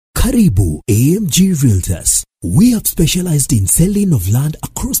Karibu AMG Realtors. We have specialized in selling of land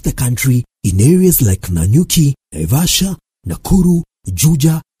across the country in areas like Nanyuki, Naivasha, Nakuru,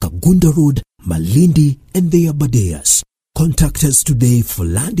 Juja, Kagunda Road, Malindi, and the Abadeas. Contact us today for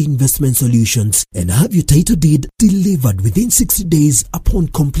land investment solutions and have your title deed delivered within 60 days upon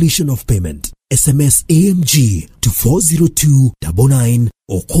completion of payment. SMS AMG to 40299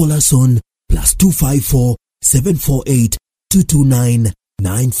 or call us on +254 748 229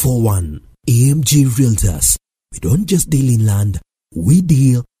 941. AMG Realtors. We don't just deal in land, we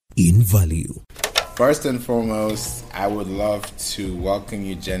deal in value. First and foremost, I would love to welcome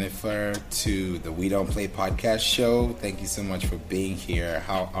you, Jennifer, to the We Don't Play podcast show. Thank you so much for being here.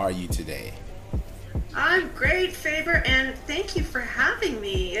 How are you today? I'm great, Faber, and thank you for having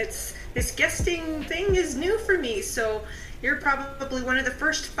me. This guesting thing is new for me, so you're probably one of the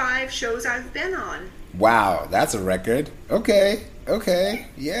first 5 shows I've been on. Wow, that's a record. Okay,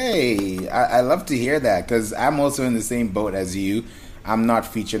 yay. I love to hear that because I'm also in the same boat as you. I'm not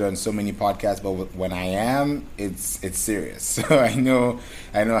featured on so many podcasts, but when I am, it's serious. So I know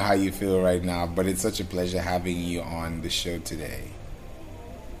how you feel right now, but it's such a pleasure having you on the show today.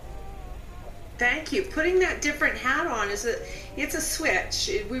 Thank you. Putting that different hat on it's a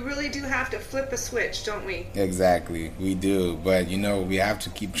switch. We really do have to flip a switch, don't we? Exactly, we do. But we have to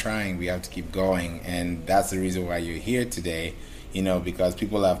keep trying. We have to keep going, and that's the reason why you're here today. Because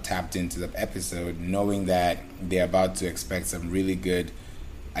people have tapped into the episode knowing that they're about to expect some really good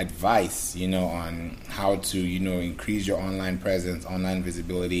advice, on how to, increase your online presence, online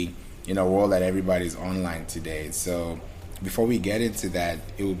visibility, world that everybody's online today. So before we get into that,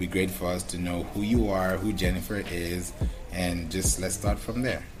 it would be great for us to know who you are, who Jennifer is, and just let's start from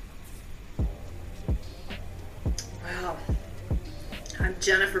there. Well, I'm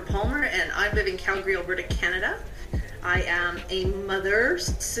Jennifer Palmer, and I live in Calgary, Alberta, Canada. I am a mother,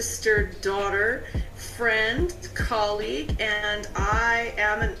 sister, daughter, friend, colleague, and I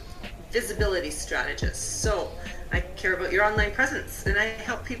am a visibility strategist. So I care about your online presence, and I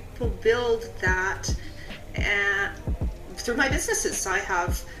help people build that through my businesses. I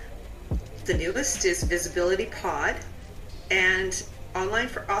have the newest is Visibility Pod and Online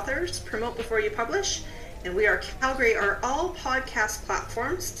for Authors, Promote Before You Publish, and We Are Calgary are all podcast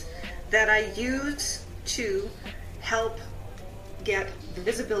platforms that I use to help get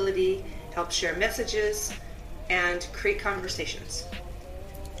visibility, help share messages, and create conversations.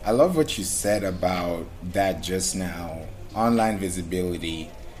 I love what you said about that just now. Online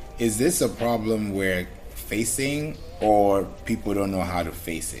visibility. Is this a problem we're facing, or people don't know how to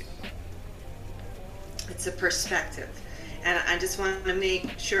face it? It's a perspective. And I just want to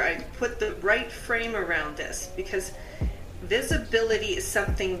make sure I put the right frame around this, because visibility is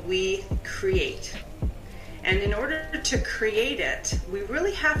something we create. And in order to create it, we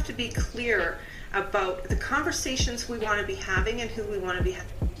really have to be clear about the conversations we want to be having and who we want to be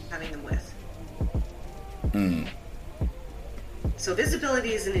having them with. So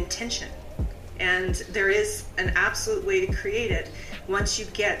visibility is an intention, and there is an absolute way to create it once you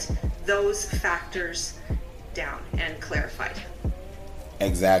get those factors down and clarified.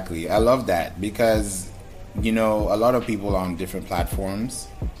 Exactly. I love that because, a lot of people are on different platforms,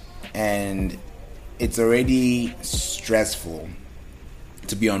 and it's already stressful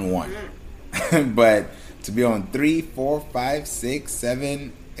to be on one. But to be on 3, 4, 5, 6,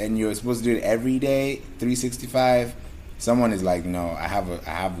 7, and you're supposed to do it every day, 365, someone is like, no, I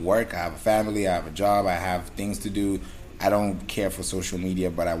have work, I have a family, I have a job, I have things to do. I don't care for social media,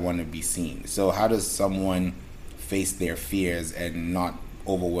 but I want to be seen. So how does someone face their fears and not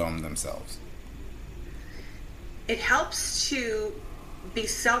overwhelm themselves? It helps to be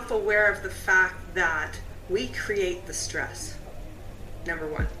self-aware of the fact that we create the stress. Number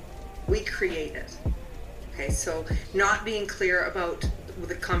one, we create it. Okay, so not being clear about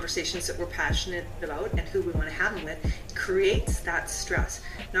the conversations that we're passionate about and who we want to have them with creates that stress.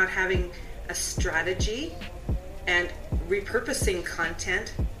 Not having a strategy and repurposing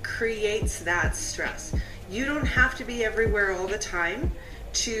content creates that stress. You don't have to be everywhere all the time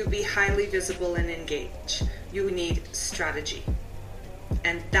to be highly visible and engaged. You need strategy.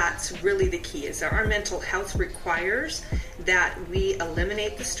 And that's really the key, is that our mental health requires that we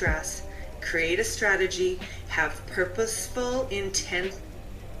eliminate the stress, create a strategy, have purposeful intent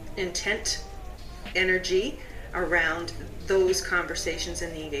energy around those conversations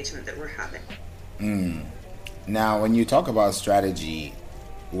and the engagement that we're having. Now, when you talk about strategy,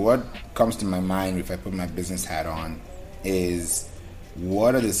 what comes to my mind if I put my business hat on is,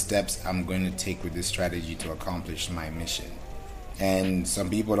 what are the steps I'm going to take with this strategy to accomplish my mission? And some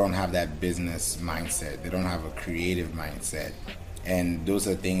people don't have that business mindset. They don't have a creative mindset. And those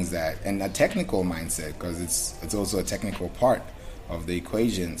are things that, and a technical mindset, because it's also a technical part of the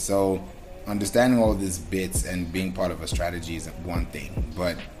equation. So understanding all these bits and being part of a strategy is one thing,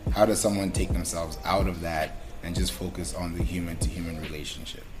 but how does someone take themselves out of that and just focus on the human to human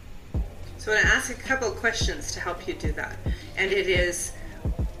relationship? So I'm going to ask a couple of questions to help you do that. And it is,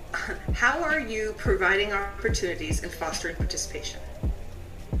 how are you providing opportunities and fostering participation?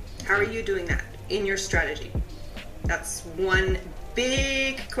 How are you doing that in your strategy? That's one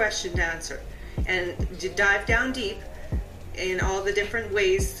big question to answer. And to dive down deep in all the different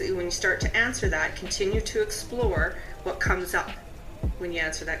ways, when you start to answer that, continue to explore what comes up when you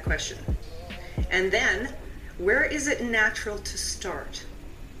answer that question. And then, where is it natural to start?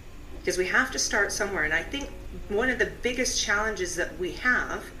 Because we have to start somewhere. And I think one of the biggest challenges that we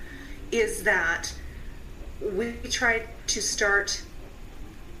have is that we try to start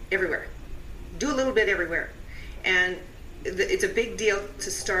everywhere. Do a little bit everywhere. And it's a big deal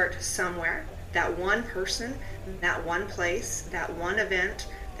to start somewhere. That one person, that one place, that one event,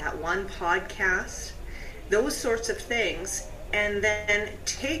 that one podcast, those sorts of things, and then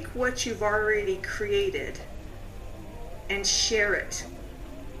take what you've already created and share it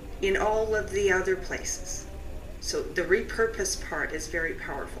in all of the other places. So the repurpose part is very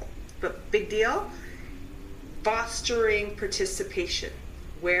powerful. But big deal, fostering participation.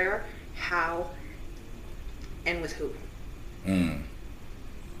 Where, how, and with who.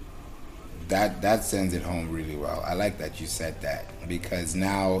 That sends it home really well. I like that you said that, because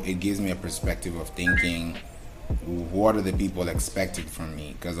now it gives me a perspective of thinking, what are the people expected from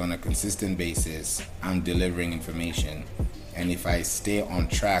me? Because on a consistent basis, I'm delivering information, and if I stay on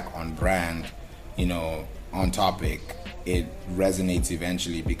track, on brand, on topic, it resonates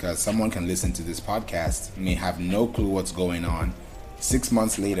eventually, because someone can listen to this podcast, may have no clue what's going on, 6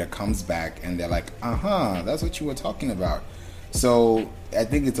 months later comes back and they're like, that's what you were talking about. So I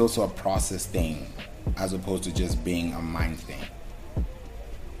think it's also a process thing as opposed to just being a mind thing.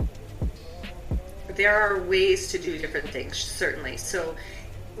 There are ways to do different things, certainly. So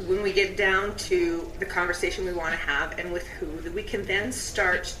when we get down to the conversation we want to have and with who, we can then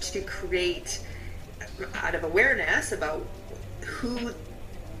start to create, out of awareness about who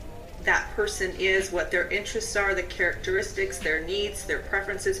that person is, what their interests are, the characteristics, their needs, their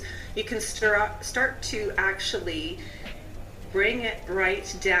preferences. You can start to actually bring it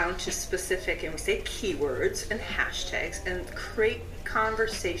right down to specific, and we say keywords and hashtags, and create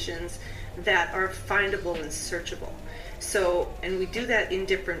conversations that are findable and searchable. So, and we do that in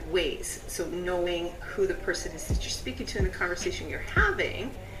different ways. So knowing who the person is that you're speaking to in the conversation you're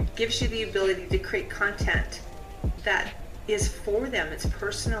having gives you the ability to create content that is for them. It's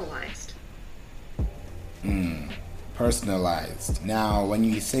personalized. Personalized. Now, when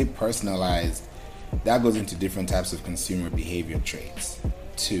you say personalized, that goes into different types of consumer behavior traits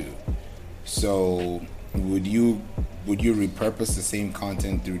too. So would you repurpose the same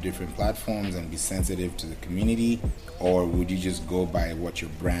content through different platforms and be sensitive to the community, or would you just go by what your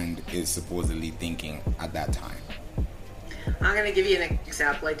brand is supposedly thinking at that time? I'm going to give you an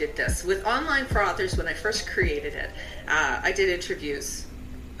example. I did this with Online for Authors. When I first created it, I did interviews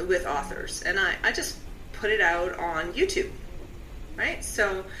with authors, and I just put it out on YouTube, right?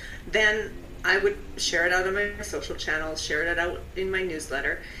 So then I would share it out on my social channels, share it out in my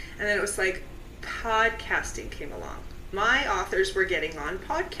newsletter, and then it was like podcasting came along. My authors were getting on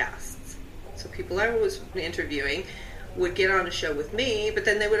podcasts. So people I was interviewing would get on a show with me, but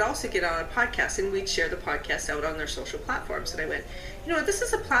then they would also get on a podcast, and we'd share the podcast out on their social platforms. And I went, this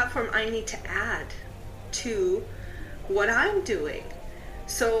is a platform I need to add to what I'm doing.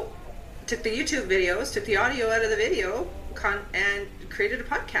 So took the YouTube videos, took the audio out of the video, and created a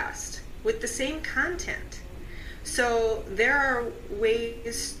podcast with the same content. So there are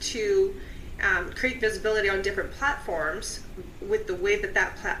ways to create visibility on different platforms with the way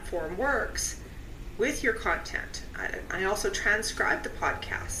that platform works with your content. I also transcribe the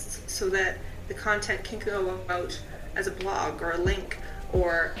podcasts so that the content can go out as a blog or a link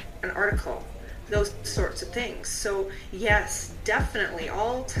or an article, those sorts of things. So yes, definitely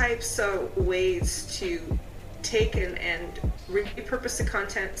all types of ways to take and repurpose the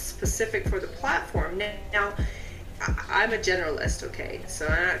content specific for the platform. Now, I'm a generalist, okay? So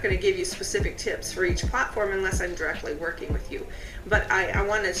I'm not going to give you specific tips for each platform unless I'm directly working with you. But I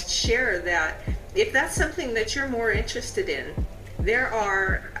want to share that if that's something that you're more interested in, there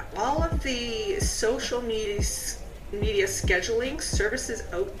are all of the social media scheduling services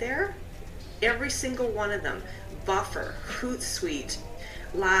out there. Every single one of them, Buffer, Hootsuite,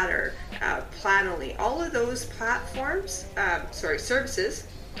 Ladder, Planoly, all of those platforms, services,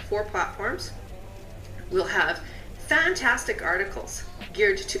 4 platforms, will have fantastic articles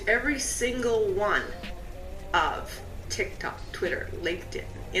geared to every single one of TikTok, Twitter, LinkedIn,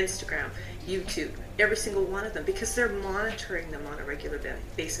 Instagram, YouTube, every single one of them, because they're monitoring them on a regular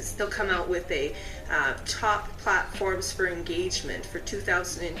basis. They'll come out with a top platforms for engagement for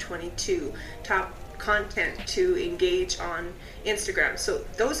 2022, top content to engage on Instagram. So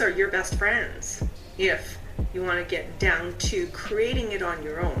those are your best friends if you want to get down to creating it on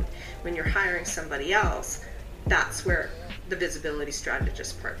your own. When you're hiring somebody else, that's where the visibility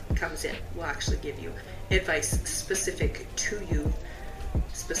strategist part comes in. We'll actually give you advice specific to you,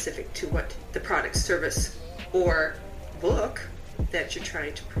 specific to what the product, service, or book that you're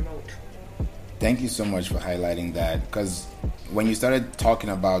trying to promote. Thank you so much for highlighting that, because when you started talking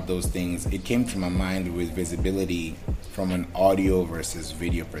about those things, it came to my mind with visibility from an audio versus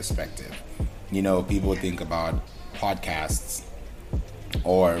video perspective. You know, people think about podcasts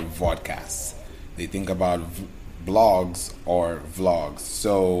or vodcasts. They think about blogs or vlogs.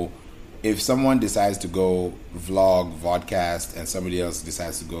 So if someone decides to go vlog, vodcast, and somebody else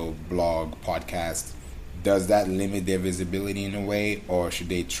decides to go blog, podcast, does that limit their visibility in a way, or should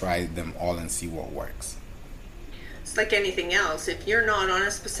they try them all and see what works? It's like anything else. If you're not on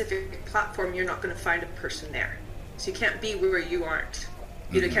a specific platform, you're not going to find a person there. So you can't be where you aren't.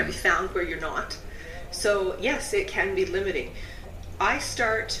 You can't be found where you're not. So yes, it can be limiting. I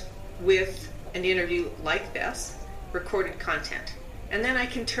start with an interview like this, recorded content, and then I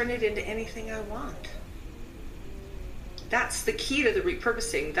can turn it into anything I want. That's the key to the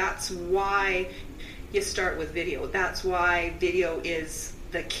repurposing. That's why you start with video. That's why video is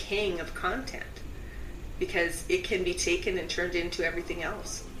the king of content, because it can be taken and turned into everything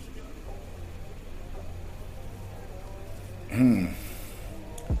else.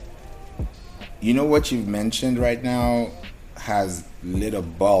 You know, what you've mentioned right now has lit a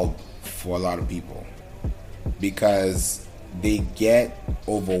bulb for a lot of people, because they get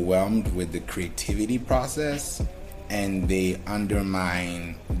overwhelmed with the creativity process and they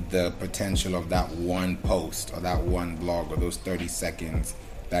undermine the potential of that one post or that one blog or those 30 seconds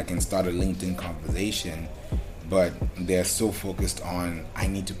that can start a LinkedIn conversation. But they're so focused on, I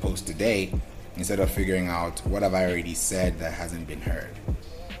need to post today, instead of figuring out, what have I already said that hasn't been heard?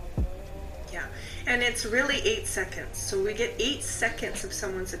 Yeah, and it's really 8 seconds. So we get 8 seconds of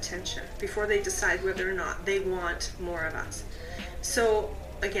someone's attention before they decide whether or not they want more of us. So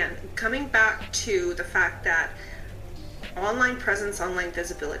again, coming back to the fact that online presence, online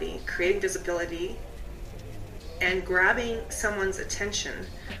visibility, creating visibility, and grabbing someone's attention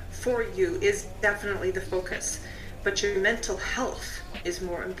for you is definitely the focus. But your mental health is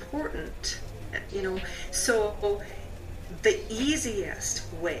more important, you know. So the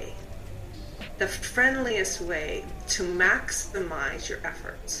easiest way, the friendliest way to maximize your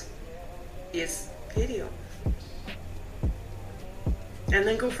efforts is video. And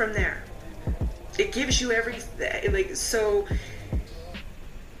then go from there. It gives you everything. Like, so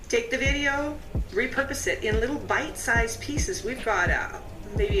take the video, repurpose it in little bite-sized pieces. We've got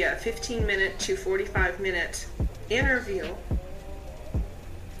maybe a 15-minute to 45-minute interview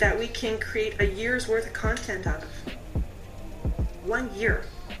that we can create a year's worth of content out of. 1 year.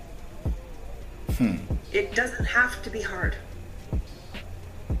 It doesn't have to be hard.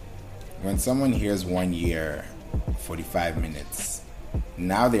 When someone hears 1 year, 45 minutes,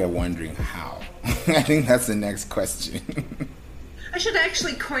 now they're wondering how. I think that's the next question. I should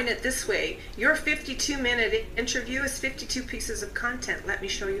actually coin it this way. Your 52-minute interview is 52 pieces of content. Let me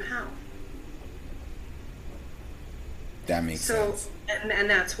show you how. That makes sense. And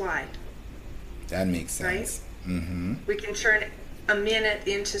that's why. That makes sense. Right? Mm-hmm. We can turn a minute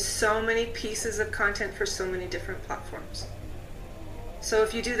into so many pieces of content for so many different platforms. So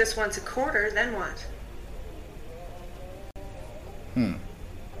if you do this once a quarter, then what?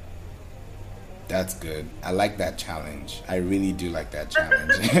 That's good. I like that challenge. I really do like that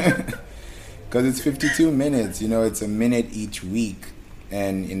challenge. Because it's 52 minutes, you know, it's a minute each week.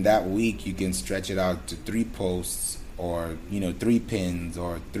 And in that week, you can stretch it out to 3 posts, or, 3 pins,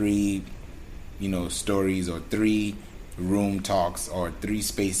 or 3, stories, or 3 room talks, or 3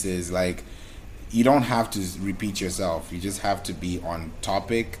 spaces. Like, you don't have to repeat yourself. You just have to be on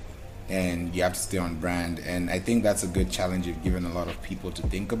topic, and you have to stay on brand. And I think that's a good challenge you've given a lot of people to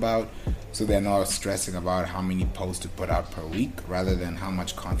think about, so they're not stressing about how many posts to put out per week, rather than how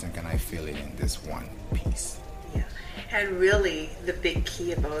much content can I fill in this one piece. Yeah, and really the big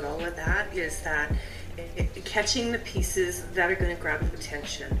key about all of that is that catching the pieces that are going to grab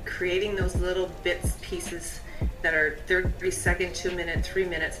attention, creating those little bits, pieces that are 30 seconds to a minute, 3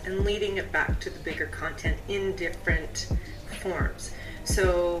 minutes, and leading it back to the bigger content in different forms.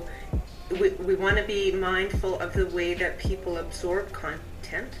 So we want to be mindful of the way that people absorb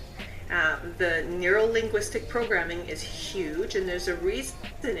content. The neuro-linguistic programming is huge, and there's a reason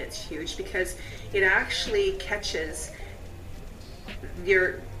it's huge, because it actually catches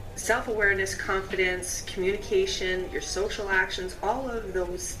your self-awareness, confidence, communication, your social actions, all of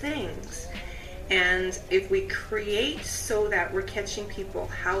those things. And if we create so that we're catching people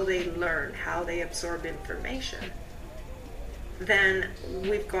how they learn, how they absorb information, then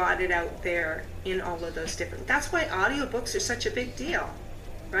we've got it out there in all of those different. That's why audiobooks are such a big deal,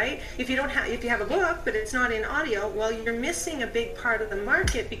 right? If you have a book but it's not in audio, well, you're missing a big part of the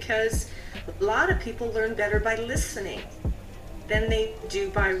market, because a lot of people learn better by listening than they do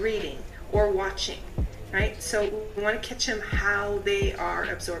by reading or watching, right? So we want to catch them how they are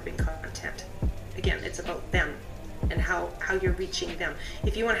absorbing content. Again, it's about them and how you're reaching them.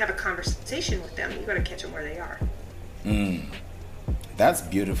 If you want to have a conversation with them, you've got to catch them where they are. That's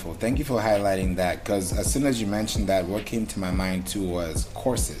beautiful. Thank you for highlighting that, because as soon as you mentioned that, what came to my mind too was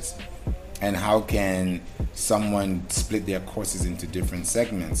courses. And how can someone split their courses into different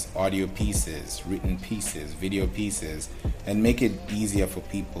segments, audio pieces, written pieces, video pieces, and make it easier for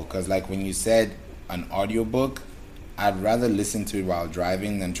people? Because like when you said an audiobook, I'd rather listen to it while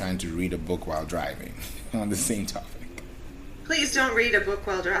driving than trying to read a book while driving on the same topic. Please don't read a book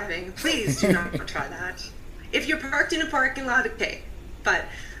while driving. Please do not try that. If you're parked in a parking lot, okay, but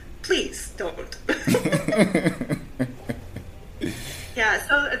please don't. Yeah,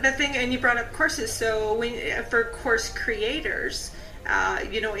 so the thing, and you brought up courses, so for course creators,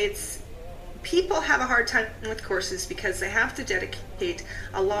 it's, people have a hard time with courses because they have to dedicate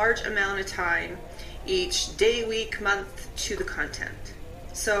a large amount of time each day, week, month to the content.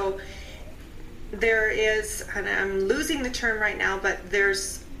 So there is, and I'm losing the term right now, but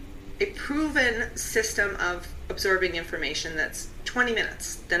there's a proven system of absorbing information that's 20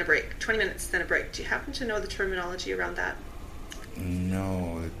 minutes, then a break, 20 minutes, then a break. Do you happen to know the terminology around that?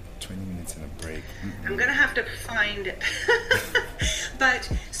 No, 20 minutes and a break. Mm-mm. I'm going to have to find it. But,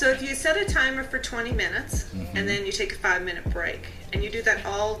 so if you set a timer for 20 minutes, and then you take a 5-minute break, and you do that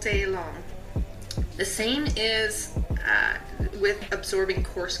all day long, the same is with absorbing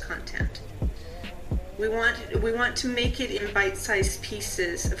course content. We want to make it in bite-sized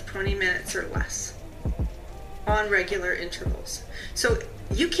pieces of 20 minutes or less on regular intervals. So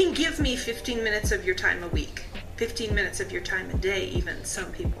you can give me 15 minutes of your time a week, 15 minutes of your time a day, even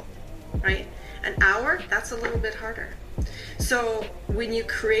some people, right? An hour, that's a little bit harder. So when you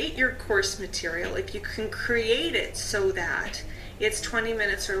create your course material, if you can create it so that it's 20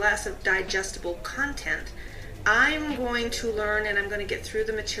 minutes or less of digestible content, I'm going to learn and I'm going to get through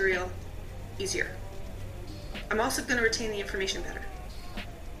the material easier. I'm also going to retain the information better.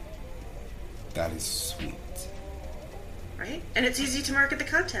 That is sweet. Right? And it's easy to market the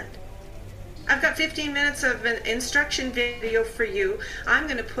content. I've got 15 minutes of an instruction video for you. I'm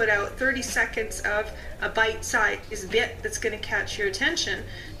going to put out 30 seconds of a bite-sized bit that's going to catch your attention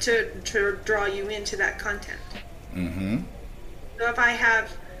to draw you into that content. Mm-hmm. So if I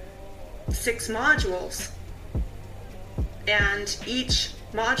have 6 modules, and each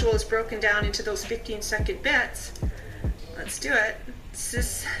module is broken down into those 15-second bits, let's do it. It's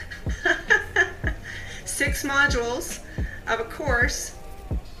just 6 modules of a course,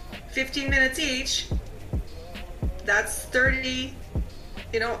 15 minutes each. That's 30,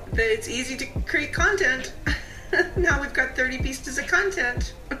 it's easy to create content. Now we've got 30 pieces of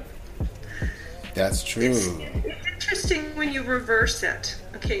content. That's true. It's interesting when you reverse it.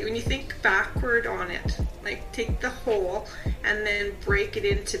 Okay, when you think backward on it, like take the whole and then break it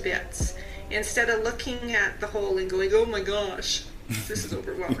into bits. Instead of looking at the whole and going, oh my gosh, this is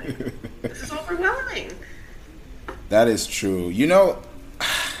overwhelming. This is overwhelming. That is true.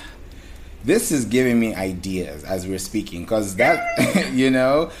 This is giving me ideas as we're speaking, because that,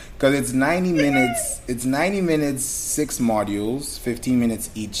 because it's 90 minutes. It's 90 minutes, 6 modules, 15 minutes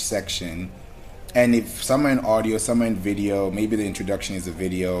each section. And if some are in audio, some are in video, maybe the introduction is a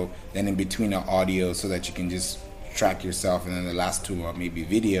video, then in between are audio so that you can just track yourself, and then the last 2 are maybe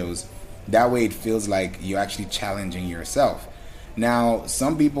videos. That way it feels like you're actually challenging yourself. Now,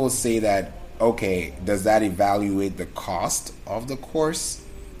 some people say that, okay, does that evaluate the cost of the course?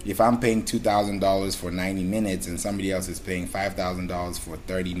 If I'm paying $2,000 for 90 minutes and somebody else is paying $5,000 for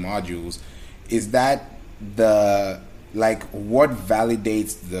 30 modules, is that what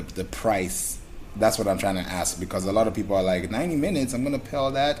validates the price? That's what I'm trying to ask, because a lot of people are like, 90 minutes, I'm going to pay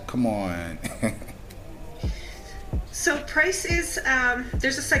all that? Come on. So price is,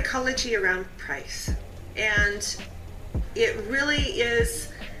 there's a psychology around price. And it really is,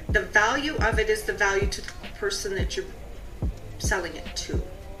 the value of it is the value to the person that you're selling it to.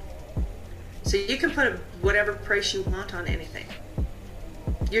 So you can put whatever price you want on anything.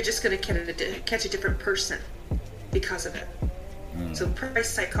 You're just going to catch a different person because of it. So price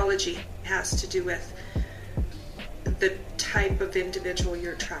psychology has to do with the type of individual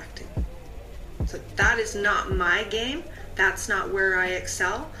you're attracting. So that is not my game. That's not where I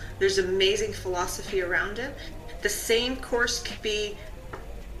excel. There's amazing philosophy around it. The same course could be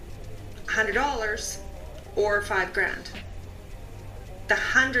 $100 or $5,000. The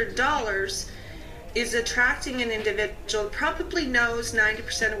 $100 is attracting an individual probably knows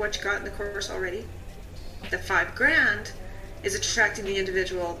 90% of what you got in the course already. The $5,000 is attracting the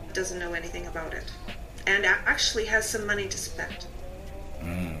individual who doesn't know anything about it and actually has some money to spend.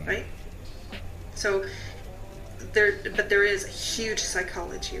 Right? So there is a huge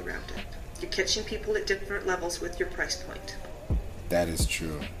psychology around it. You're catching people at different levels with your price point. That is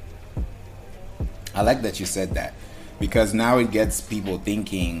true. I like that you said that, because now it gets people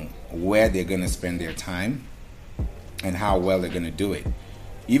thinking where they're going to spend their time and how well they're going to do it.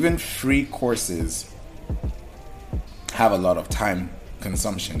 Even free courses have a lot of time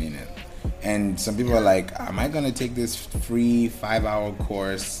consumption in it. And some people are like, am I going to take this free 5-hour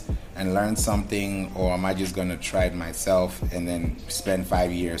course and learn something, or am I just going to try it myself and then spend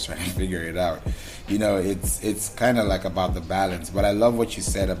 5 years trying to figure it out? You know, it's kind of like about the balance. But I love what you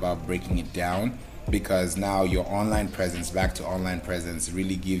said about breaking it down, because now your online presence, back to online presence,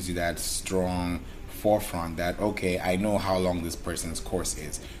 really gives you that strong forefront that, okay, I know how long this person's course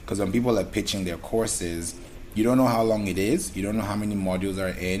is. Because when people are pitching their courses, you don't know how long it is, you don't know how many modules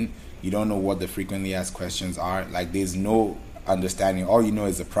are in, you don't know what the frequently asked questions are. Like, there's no understanding. All you know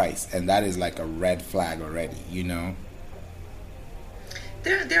is the price, and that is like a red flag already, you know?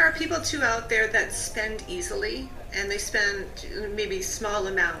 There are people too out there that spend easily, and they spend maybe small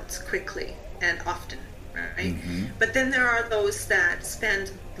amounts quickly and often, right? But then there are those that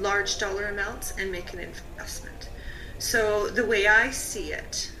spend large dollar amounts and make an investment. So the way I see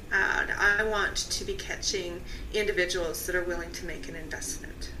it, I want to be catching individuals that are willing to make an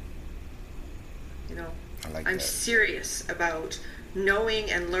investment. You know, I'm serious about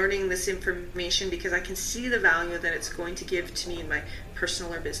knowing and learning this information because I can see the value that it's going to give to me in my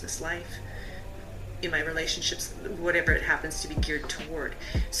personal or business life, in my relationships, whatever it happens to be geared toward.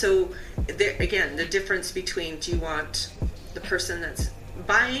 So there, again, the difference between, do you want the person that's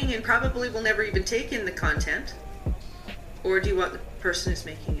buying and probably will never even take in the content, or do you want the person who's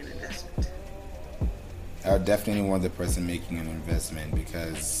making an investment? I would definitely want the person making an investment,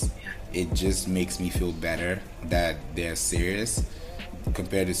 because it just makes me feel better that they're serious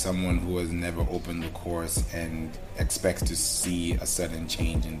compared to someone who has never opened the course and expects to see a sudden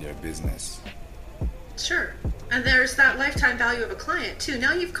change in their business. Sure. And there's that lifetime value of a client too.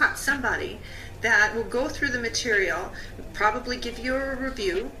 Now you've caught somebody that will go through the material, probably give you a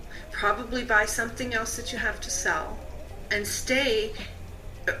review, probably buy something else that you have to sell, and stay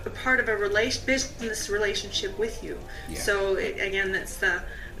a part of a business relationship with you. Yeah. So again, that's the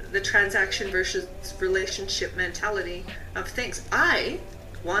transaction versus relationship mentality of things. I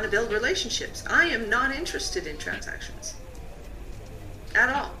want to build relationships. I am not interested in transactions at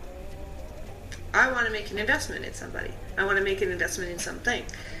all. I want to make an investment in somebody. I want to make an investment in something.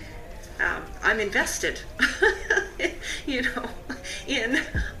 I'm invested, you know, in,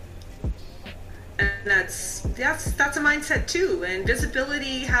 and that's a mindset too. And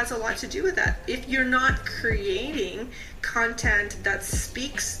visibility has a lot to do with that. If you're not creating content that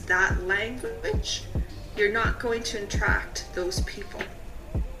speaks that language, you're not going to attract those people.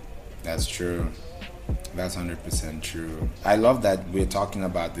 That's true. That's 100% true. I love that we're talking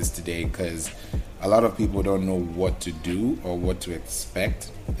about this today, because a lot of people don't know what to do or what to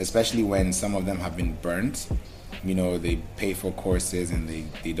expect, especially when some of them have been burnt. You know, they pay for courses and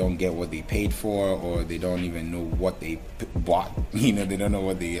they don't get what they paid for, or they don't even know what they bought. You know, they don't know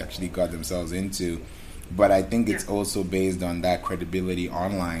what they actually got themselves into. But I think it's also based on that credibility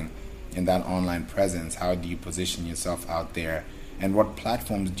online and that online presence. How do you position yourself out there? And what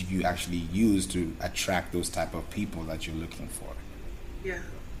platforms do you actually use to attract those type of people that you're looking for? Yeah.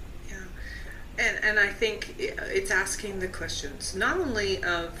 And I think it's asking the questions, not only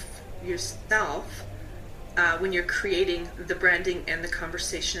of yourself, when you're creating the branding and the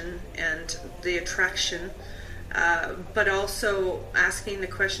conversation and the attraction, but also asking the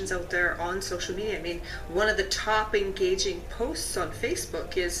questions out there on social media. I mean, one of the top engaging posts on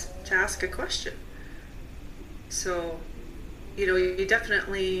Facebook is to ask a question. So, you know, you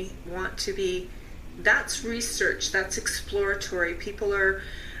definitely want to be, that's research, that's exploratory. People are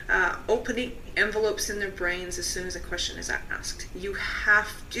opening envelopes in their brains as soon as a question is asked. You have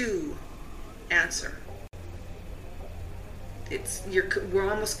to answer. we're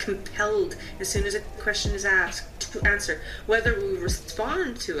almost compelled as soon as a question is asked to answer. Whether we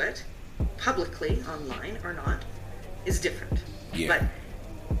respond to it publicly online or not is different. Yeah. But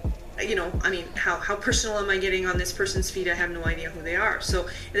I mean, how personal am I getting on this person's feed? I have no idea who they are. So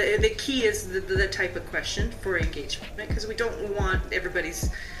the key is the type of question for engagement, because we don't want everybody's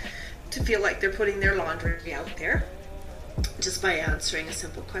to feel like they're putting their laundry out there just by answering a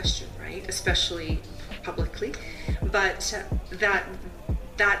simple question, right? Especially publicly. But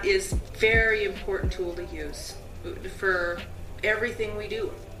that is very important tool to use for everything we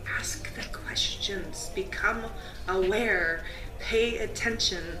do. Ask the questions, become aware, pay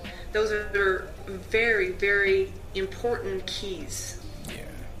attention. Those are very, very important keys.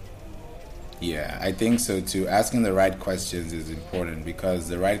 Yeah, I think so too. Asking the right questions is important, because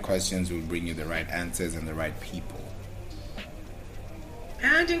the right questions will bring you the right answers and the right people.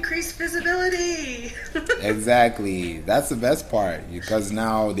 And increase visibility. Exactly. That's the best part, because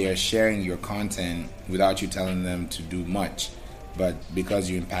now they are sharing your content without you telling them to do much. But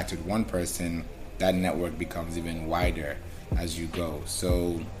because you impacted one person, that network becomes even wider as you go.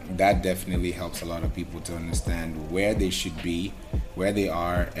 So that definitely helps a lot of people to understand where they should be, where they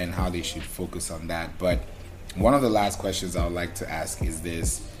are, and how they should focus on that. But one of the last questions I would like to ask is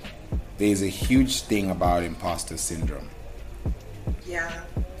this. There's a huge thing about imposter syndrome. Yeah.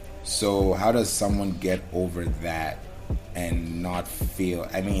 So how does someone get over that and not feel,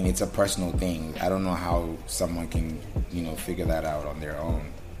 I mean, it's a personal thing. I don't know how someone can, figure that out on their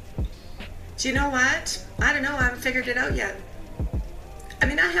own. Do you know what? I don't know. I haven't figured it out yet. I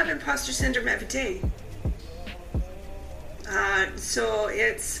mean, I have imposter syndrome every day. So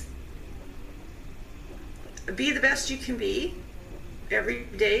it's be the best you can be every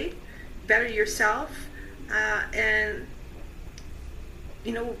day, better yourself, and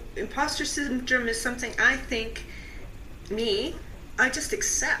imposter syndrome is something I think I just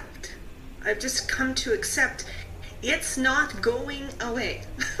accept. I've just come to accept it's not going away.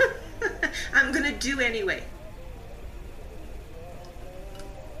 I'm going to do anyway.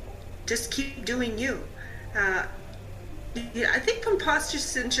 Just keep doing you. I think imposter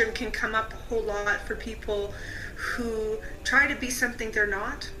syndrome can come up a whole lot for people who try to be something they're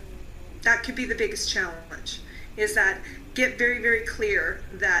not. That could be the biggest challenge, is that get very, very clear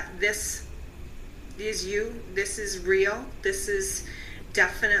that this is you, this is real, this is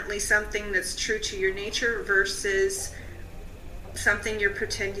definitely something that's true to your nature versus something you're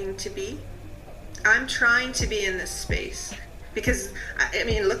pretending to be. I'm trying to be in this space because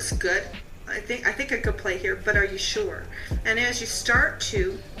it looks good. I think I could play here, but are you sure? And as you start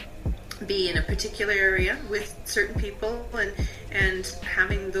to be in a particular area with certain people and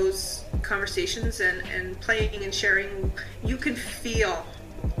having those conversations and playing and sharing, you can feel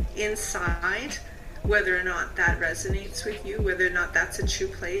inside whether or not that resonates with you, whether or not that's a true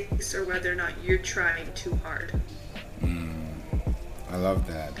place, or whether or not you're trying too hard. I love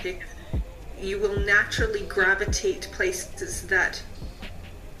that. Okay. You will naturally gravitate places that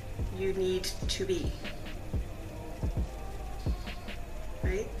you need to be.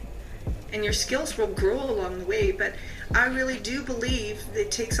 Right? And your skills will grow along the way, but I really do believe that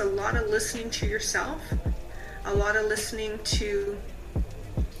it takes a lot of listening to yourself, a lot of listening to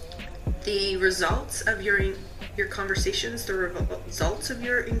the results of your conversations, the results of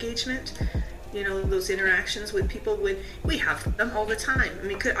your engagement, those interactions with people. When we have them all the time.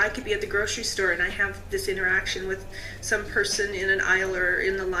 I could be at the grocery store and I have this interaction with some person in an aisle or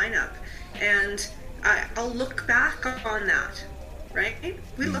in the lineup, and I'll look back on that, right?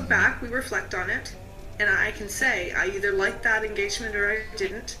 We look back, we reflect on it, and I can say I either liked that engagement or I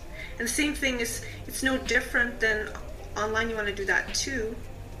didn't. And the same thing is, it's no different than online. You want to do that too.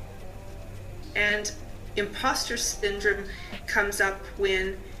 And imposter syndrome comes up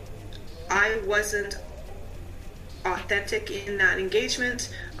when I wasn't authentic in that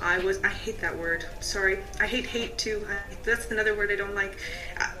engagement. I hate that word. Sorry. I hate too. That's another word I don't like.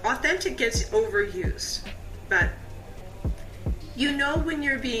 Authentic gets overused. But when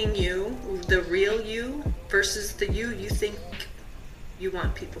you're being you, the real you, versus the you think you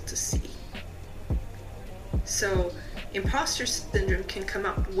want people to see. So imposter syndrome can come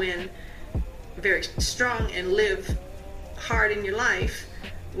up when very strong and live hard in your life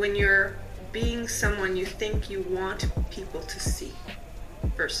when you're being someone you think you want people to see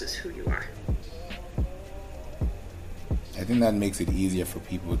versus who you are. I think that makes it easier for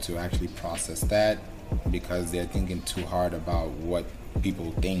people to actually process that, because they're thinking too hard about what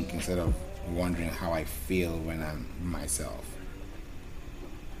people think instead of wondering how I feel when I'm myself.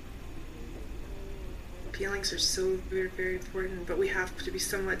 Feelings are so very, very important, but we have to be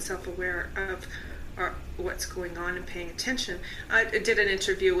somewhat self-aware of what's going on and paying attention. I did an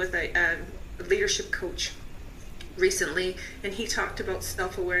interview with a leadership coach recently, and he talked about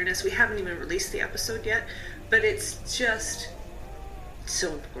self-awareness. We haven't even released the episode yet, but it's just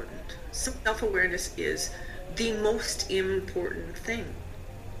so important. Self-awareness is the most important thing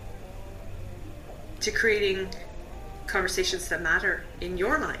to creating conversations that matter in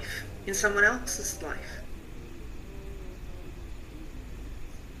your life, in someone else's life.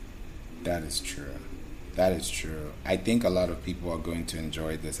 That is true. That is true. I think a lot of people are going to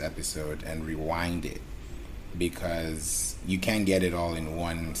enjoy this episode and rewind it, because you can't get it all in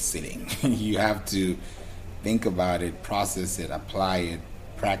one sitting. You have to think about it, process it, apply it,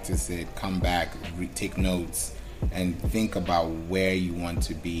 practice it, come back, take notes, and think about where you want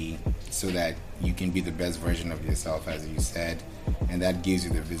to be so that you can be the best version of yourself, as you said. And that gives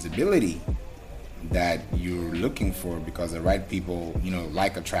you the visibility that you're looking for, because the right people,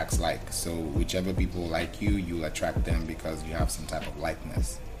 like attracts like. So whichever people like you, you'll attract them because you have some type of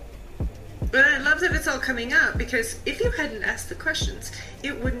likeness. But I love that it's all coming up, because if you hadn't asked the questions,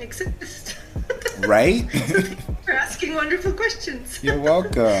 it wouldn't exist. Right? You're asking wonderful questions. You're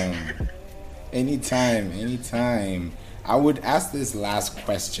welcome. Anytime. I would ask this last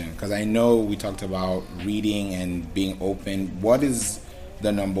question, because I know we talked about reading and being open. What is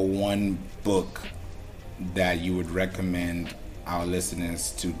the number one book that you would recommend our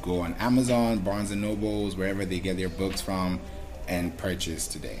listeners to go on Amazon, Barnes & Nobles, wherever they get their books from, and purchase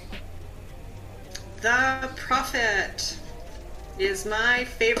today? The Prophet is my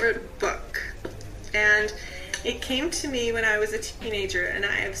favorite book, and it came to me when I was a teenager, and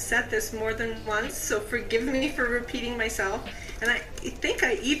I have said this more than once, so forgive me for repeating myself. And I think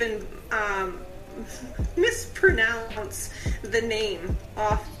I even mispronounce the name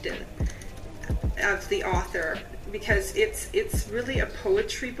often of the author, because it's really a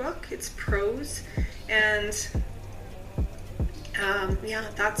poetry book. It's prose, and I'm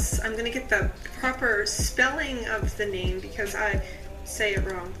going to get the proper spelling of the name because I say it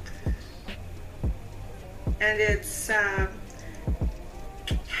wrong. And it's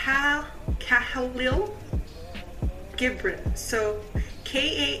Kahlil Gibran. So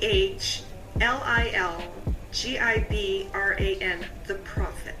KAHLILGIBRAN, The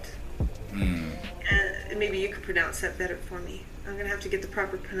Prophet. And maybe you could pronounce that better for me. I'm going to have to get the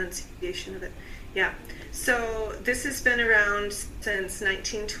proper pronunciation of it. Yeah. So this has been around since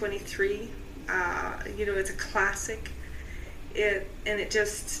 1923. It's a classic. It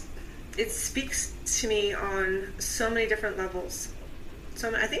speaks to me on so many different levels.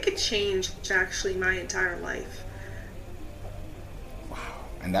 So I think it changed actually my entire life. Wow.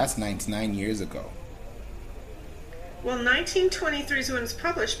 And that's 99 years ago. Well, 1923 is when it was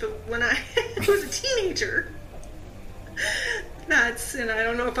published, but when I was a teenager, and I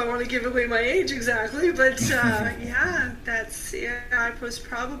don't know if I want to give away my age exactly, but I was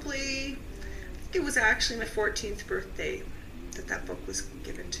probably, I think it was actually my 14th birthday that book was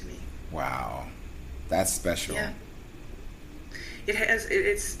given to me. Wow. That's special. Yeah.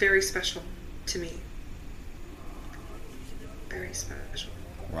 It's very special to me. Very special.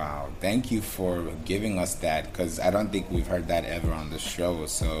 Wow. Thank you for giving us that, because I don't think we've heard that ever on the show.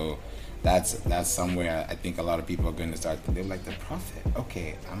 So that's somewhere I think a lot of people are going to start. They're like, The Prophet.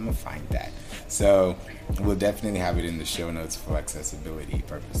 Okay, I'm going to find that. So we'll definitely have it in the show notes for accessibility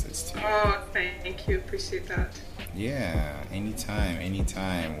purposes too. Oh, thank you. Appreciate that. Yeah,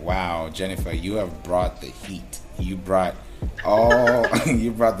 anytime. Wow, Jennifer, you have brought the heat. You brought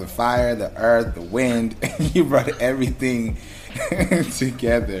you brought the fire, the earth, the wind. You brought everything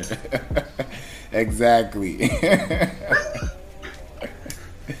together. Exactly.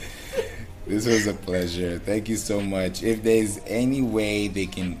 This was a pleasure. Thank you so much. If there's any way they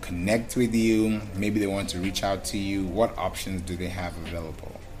can connect with you, maybe they want to reach out to you, what options do they have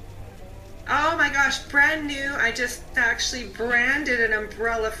available? Oh my gosh, brand new. I just actually branded an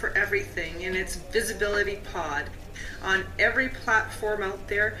umbrella for everything, and it's Visibility Pod on every platform out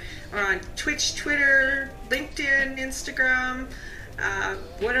there. On Twitch, Twitter, LinkedIn, Instagram,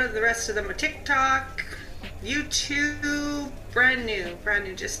 what are the rest of them? TikTok, YouTube, brand new.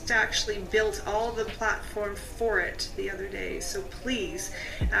 Just actually built all the platform for it the other day. So please,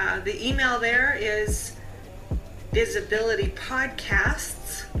 the email there is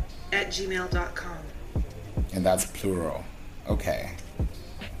visibilitypodcasts@gmail.com. And that's plural. Okay.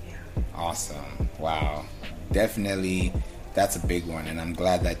 Yeah. Awesome. Wow. Definitely, that's a big one. And I'm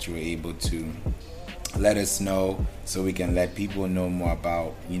glad that you were able to let us know so we can let people know more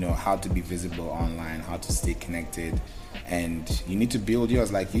about, how to be visible online, how to stay connected. And you need to build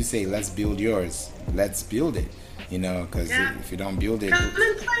yours. Like you say, let's build yours. Let's build it, because if you don't build it... Come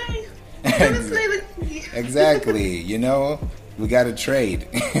and play. Come and play with me. Exactly. You know, we got to trade.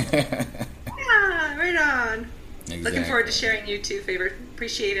 Yeah, right on. Exactly. Looking forward to sharing you too, favorite.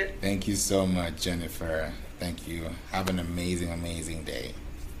 Appreciate it. Thank you so much, Jennifer. Thank you. Have an amazing, amazing day.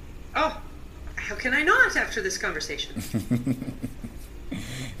 Oh, how can I not after this conversation?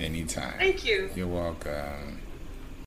 Anytime. Thank you. You're welcome.